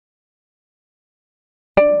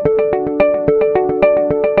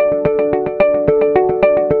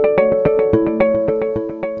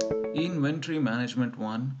Management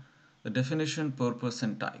 1, the definition, purpose,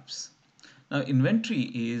 and types. Now, inventory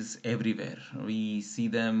is everywhere. We see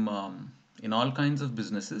them in all kinds of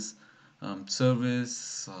businesses,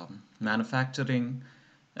 service, manufacturing,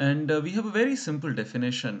 and we have a very simple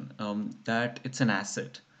definition that it's an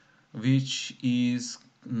asset which is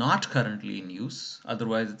not currently in use,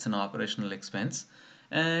 otherwise, it's an operational expense,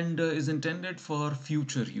 and is intended for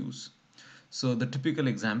future use. So the typical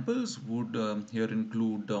examples would here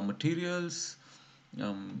include materials,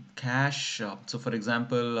 cash. So for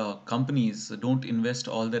example, companies don't invest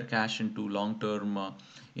all their cash into long-term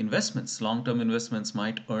investments. Long-term investments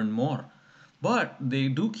might earn more, but they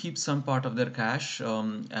do keep some part of their cash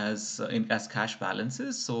as cash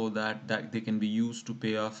balances so that they can be used to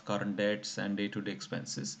pay off current debts and day-to-day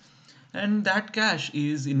expenses. And that cash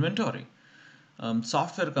is inventory.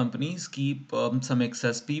 Software companies keep some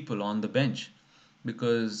excess people on the bench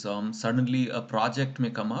because suddenly a project may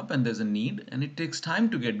come up and there's a need and it takes time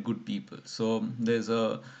to get good people. So there's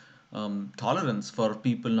a tolerance for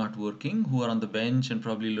people not working who are on the bench and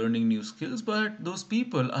probably learning new skills, but those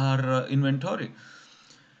people are inventory.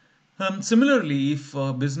 Similarly, if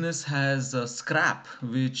a business has scrap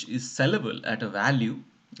which is sellable at a value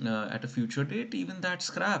at a future date, even that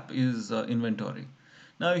scrap is inventory.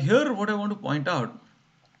 Now, here, what I want to point out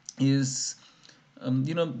is,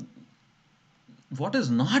 you know, what is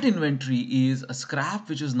not inventory is a scrap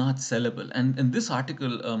which is not sellable. And this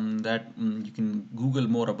article that you can Google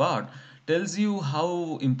more about tells you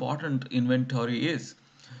how important inventory is.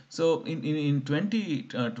 So in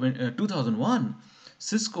 2001,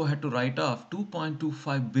 Cisco had to write off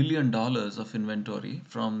 $2.25 billion of inventory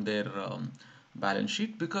from their balance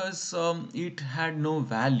sheet because it had no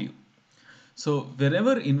value. So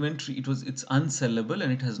wherever inventory it's unsellable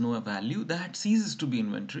and it has no value, that ceases to be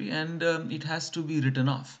inventory and it has to be written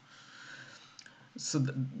off. So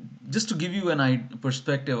just to give you an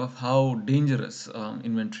perspective of how dangerous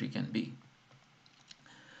inventory can be.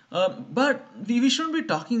 But we shouldn't be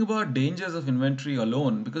talking about dangers of inventory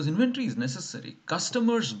alone because inventory is necessary.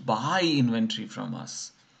 Customers buy inventory from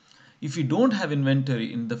us. If we don't have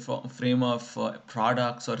inventory in the frame of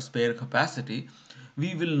products or spare capacity,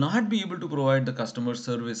 we will not be able to provide the customer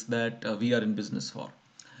service that we are in business for.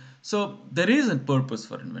 So there is a purpose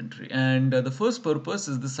for inventory, and the first purpose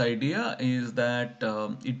is this idea is that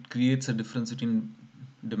it creates a difference between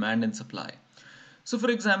demand and supply. So for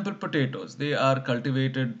example, potatoes, they are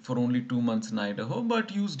cultivated for only 2 months in Idaho,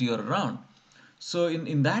 but used year round. So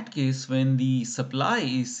in that case, when the supply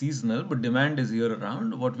is seasonal but demand is year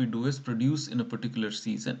round, what we do is produce in a particular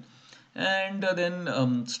season and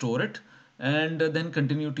then store it and then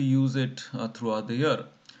continue to use it throughout the year.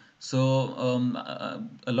 So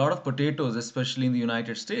a lot of potatoes, especially in the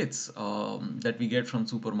United States, that we get from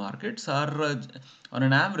supermarkets are on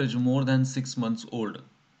an average more than 6 months old.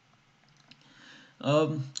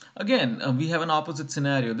 Again, we have an opposite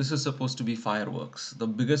scenario. This is supposed to be fireworks. The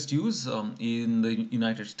biggest use in the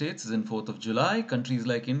United States is in 4th of July. Countries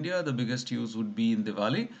like India, the biggest use would be in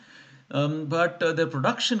Diwali. But their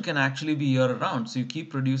production can actually be year round. So you keep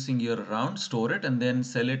producing year round, store it, and then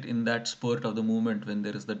sell it in that spurt of the moment when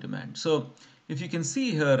there is the demand. So if you can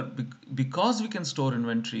see here, because we can store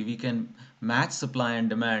inventory, we can match supply and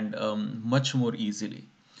demand much more easily.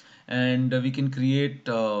 And we can create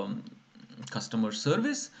customer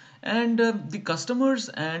service, and the customers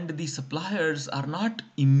and the suppliers are not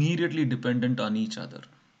immediately dependent on each other.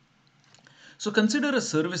 So consider a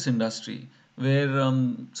service industry where,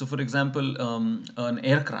 so for example, an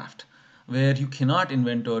aircraft where you cannot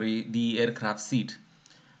inventory the aircraft seat.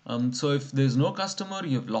 So if there's no customer,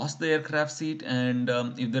 you've lost the aircraft seat, and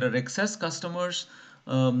if there are excess customers,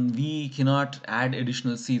 we cannot add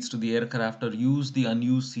additional seats to the aircraft or use the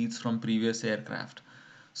unused seats from previous aircraft.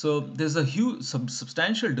 So there's a huge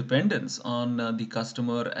substantial dependence on the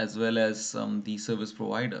customer as well as the service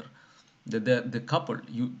provider. They're coupled.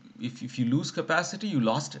 If you lose capacity, you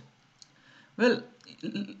lost it. Well,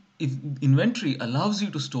 if inventory allows you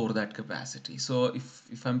to store that capacity. So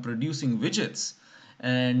if I'm producing widgets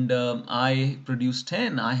and I produce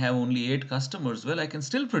 10, I have only 8 customers. Well, I can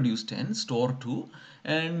still produce 10, store 2,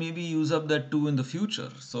 and maybe use up that 2 in the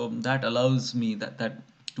future. So that allows me that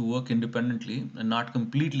to work independently and not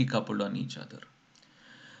completely coupled on each other.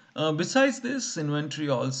 Besides this, inventory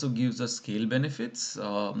also gives us scale benefits.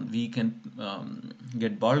 We can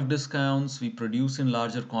get bulk discounts. We produce in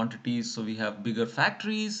larger quantities, so we have bigger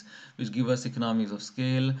factories, which give us economies of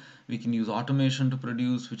scale. We can use automation to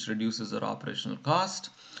produce, which reduces our operational cost.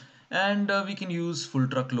 And we can use full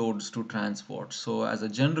truckloads to transport. So, as a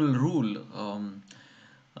general rule, um,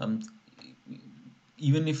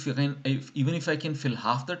 even if I can fill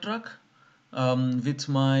half the truck, with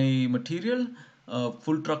my material,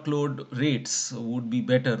 full truckload rates would be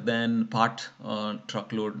better than part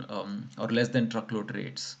truckload or less than truckload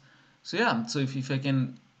rates. So yeah, so if I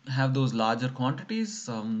can have those larger quantities,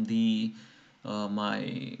 the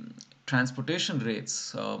my transportation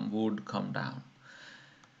rates would come down.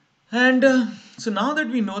 And so now that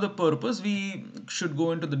we know the purpose, we should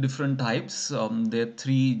go into the different types. There are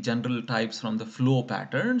three general types from the flow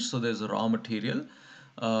patterns. So there's a raw material,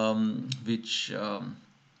 which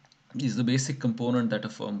is the basic component that a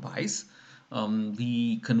firm buys.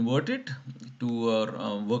 We convert it to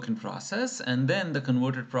a work in process, and then the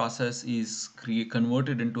converted process is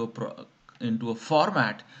converted into into a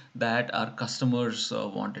format that our customers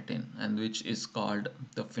want it in, and which is called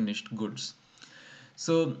the finished goods.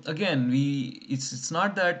 So again, it's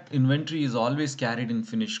not that inventory is always carried in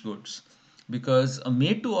finished goods, because a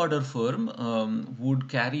made-to-order firm would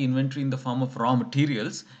carry inventory in the form of raw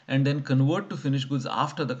materials and then convert to finished goods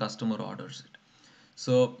after the customer orders it.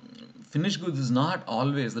 So finished goods is not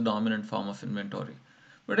always the dominant form of inventory.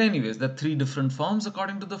 But anyways, there are three different forms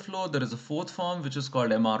according to the flow. There is a fourth form which is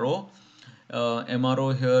called MRO.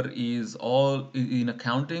 MRO here is all in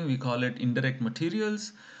accounting, we call it indirect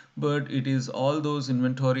materials, but it is all those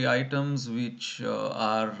inventory items which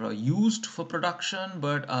are used for production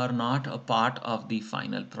but are not a part of the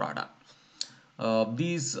final product.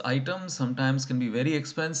 These items sometimes can be very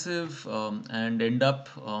expensive and end up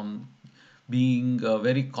being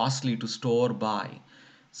very costly to store by.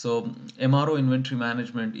 So MRO inventory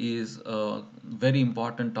management is a very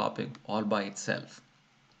important topic all by itself.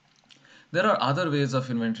 There are other ways of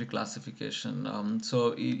inventory classification.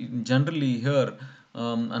 Generally here,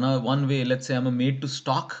 another one way, let's say I'm a made to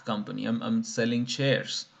stock company, I'm selling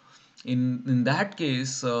chairs. In that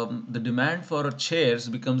case, the demand for chairs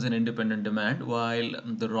becomes an independent demand, while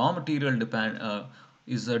the raw material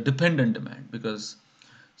is a dependent demand. Because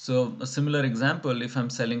so a similar example, if I'm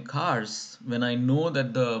selling cars, when I know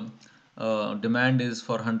that the demand is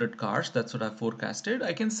for 100 cars, that's what I forecasted.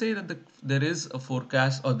 I can say that there is a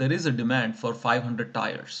forecast, or there is a demand for 500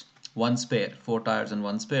 tires, one spare, four tires and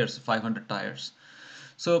one spare, so 500 tires.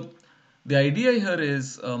 So the idea here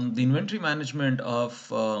is the inventory management of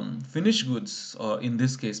finished goods, or in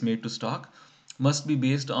this case made to stock, must be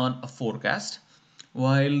based on a forecast,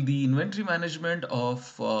 while the inventory management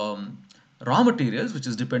of raw materials, which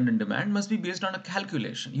is dependent demand, must be based on a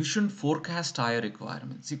calculation. You shouldn't forecast tire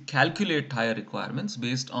requirements. You calculate tire requirements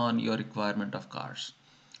based on your requirement of cars.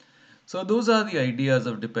 So those are the ideas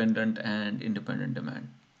of dependent and independent demand.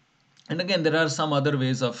 And again, there are some other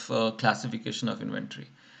ways of classification of inventory.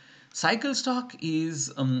 Cycle stock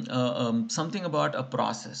is something about a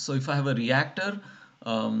process. So if I have a reactor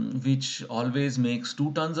which always makes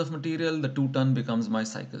 2 tons of material, the 2 ton becomes my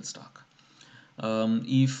cycle stock.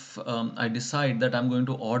 If I decide that I'm going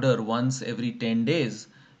to order once every 10 days,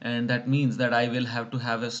 and that means that I will have to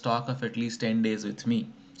have a stock of at least 10 days with me.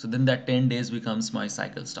 So then that 10 days becomes my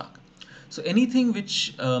cycle stock. So anything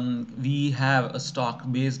which we have a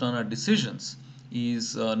stock based on our decisions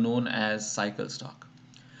is known as cycle stock.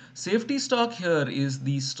 Safety stock here is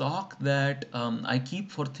the stock that I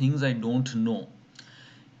keep for things I don't know.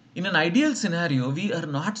 In an ideal scenario, we are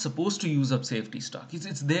not supposed to use up safety stock.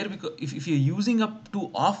 It's there because if you're using up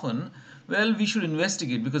too often, well, we should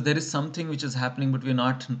investigate, because there is something which is happening but we're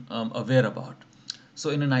not aware about. So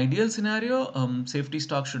in an ideal scenario, safety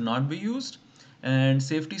stock should not be used, and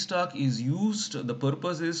safety stock is used, the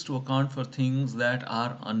purpose is to account for things that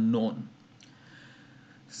are unknown.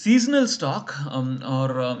 Seasonal stock,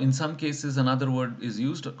 or in some cases another word is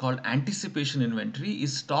used called anticipation inventory,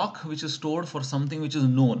 is stock which is stored for something which is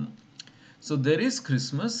known. So there is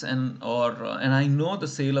Christmas, and I know the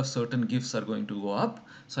sale of certain gifts are going to go up,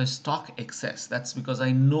 so I stock excess. That's because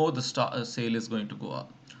I know the sale is going to go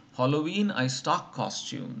up. Halloween, I stock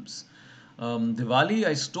costumes. Diwali,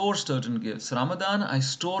 I store certain gifts. Ramadan, I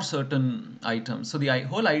store certain items. So the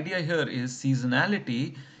whole idea here is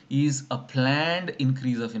seasonality is a planned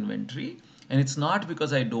increase of inventory, and it's not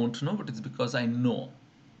because I don't know, but it's because I know.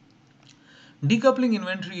 Decoupling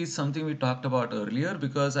inventory is something we talked about earlier,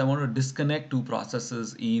 because I want to disconnect two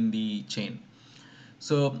processes in the chain.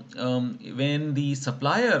 So when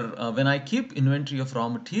I keep inventory of raw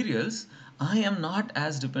materials, I am not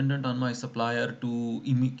as dependent on my supplier to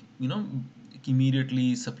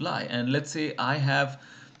immediately supply. And let's say I have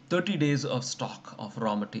 30 days of stock of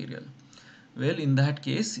raw material. Well, in that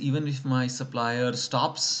case, even if my supplier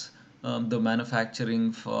stops the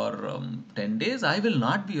manufacturing for 10 days, I will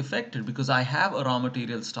not be affected, because I have a raw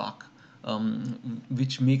material stock,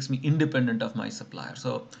 which makes me independent of my supplier.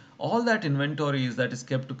 So all that inventory that is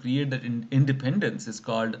kept to create that independence is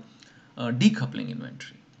called decoupling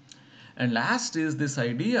inventory. And last is this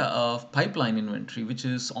idea of pipeline inventory, which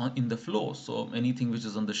is on in the flow. So anything which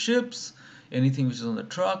is on the ships, anything which is on the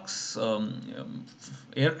trucks,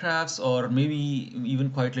 aircrafts, or maybe even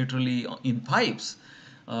quite literally in pipes,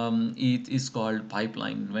 it is called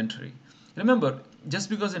pipeline inventory. Remember, just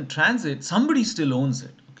because in transit, somebody still owns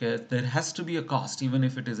it. Okay, there has to be a cost even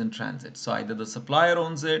if it is in transit. So either the supplier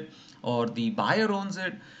owns it or the buyer owns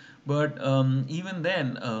it. But even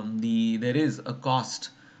then, there is a cost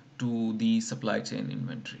to the supply chain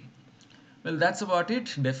inventory. Well, that's about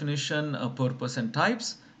it. Definition, purpose, and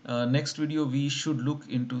types. Next video, we should look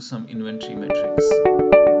into some inventory metrics.